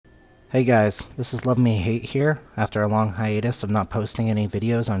Hey guys, this is Love Me Hate here after a long hiatus of not posting any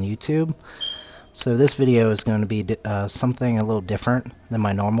videos on YouTube. So this video is going to be something a little different than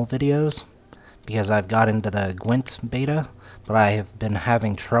my normal videos because I've got into the GWENT beta, but I have been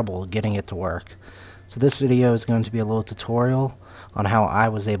having trouble getting it to work. So this video is going to be a little tutorial on how I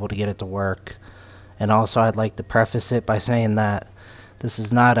was able to get it to work. And also I'd like to preface it by saying that this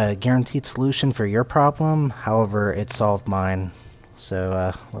is not a guaranteed solution for your problem, however it solved mine.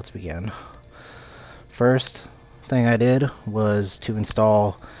 So let's begin. First thing I did was to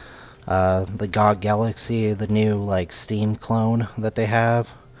install the GOG Galaxy, the new Steam clone that they have.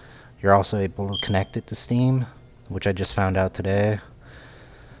 You're also able to connect it to Steam, which I just found out today.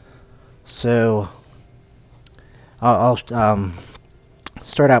 So I'll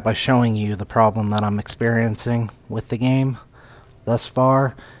start out by showing you the problem that I'm experiencing with the game thus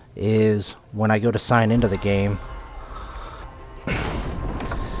far. Is when I go to sign into the game,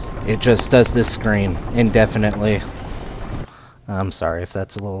 it just does this screen indefinitely. I'm sorry if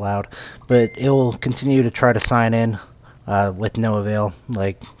that's a little loud, but it will continue to try to sign in with no avail,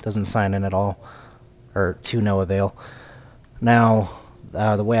 doesn't sign in at all, or to no avail. Now,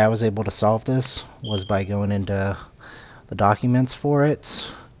 the way I was able to solve this was by going into the documents for it,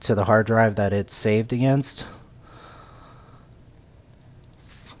 to the hard drive that it's saved against,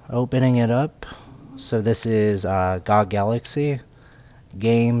 opening it up. So this is GOG Galaxy,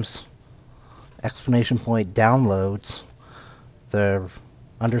 games, exclamation point, downloads, the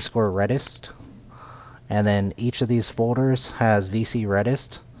underscore Redist, and then each of these folders has VC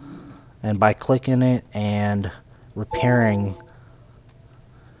Redist, and by clicking it and repairing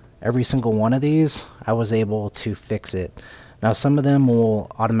every single one of these, I was able to fix it. Now some of them will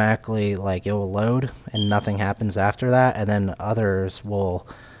automatically, it will load and nothing happens after that, and then others will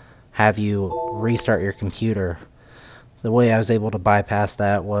have you restart your computer. The way I was able to bypass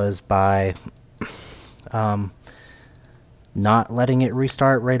that was by not letting it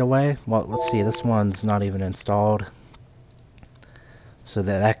restart right away. Well, let's see, this one's not even installed, so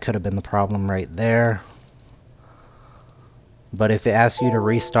that could have been the problem right there. But if it asks you to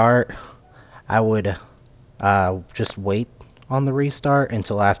restart, I would just wait on the restart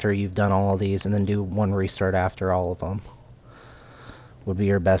until after you've done all of these, and then do one restart after all of them. Would be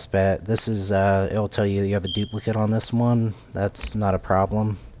your best bet. This is it'll tell you you have a duplicate on this one. That's not a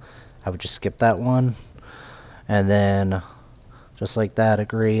problem. I would just skip that one, and then just like that,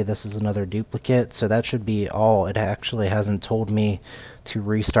 agree. This is another duplicate, so that should be all. It actually hasn't told me to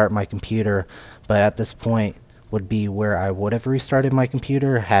restart my computer, but at this point would be where I would have restarted my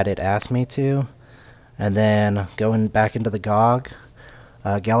computer had it asked me to. And then going back into the GOG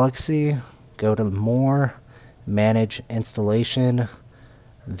Galaxy, go to More, Manage Installation,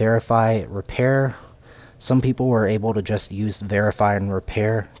 Verify Repair. Some people were able to just use Verify and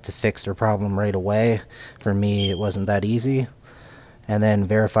Repair to fix their problem right away. For me, it wasn't that easy. And then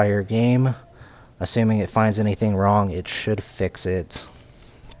verify your game. Assuming it finds anything wrong, it should fix it.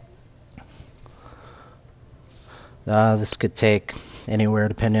 This could take anywhere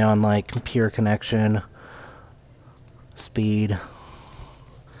depending on computer connection, speed,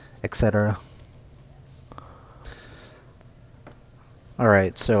 etc.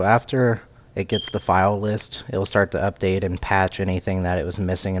 Alright, so after it gets the file list, it will start to update and patch anything that it was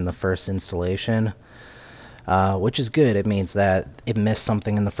missing in the first installation, which is good. It means that it missed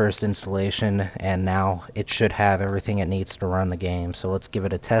something in the first installation, and now it should have everything it needs to run the game. So let's give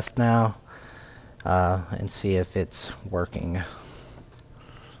it a test now and see if it's working.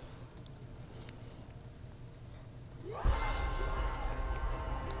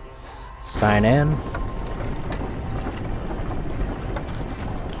 Sign in.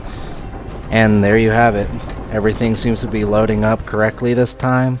 And there you have it. Everything seems to be loading up correctly this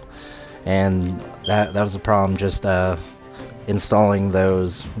time, and that was a problem just installing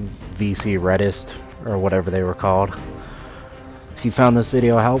those VC Redist or whatever they were called. If you found this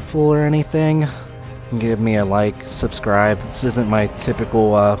video helpful or anything, give me a like, subscribe. This isn't my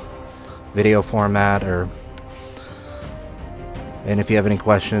typical video format, and if you have any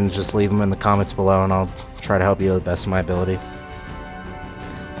questions, just leave them in the comments below and I'll try to help you to the best of my ability.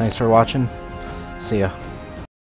 Thanks for watching. See ya.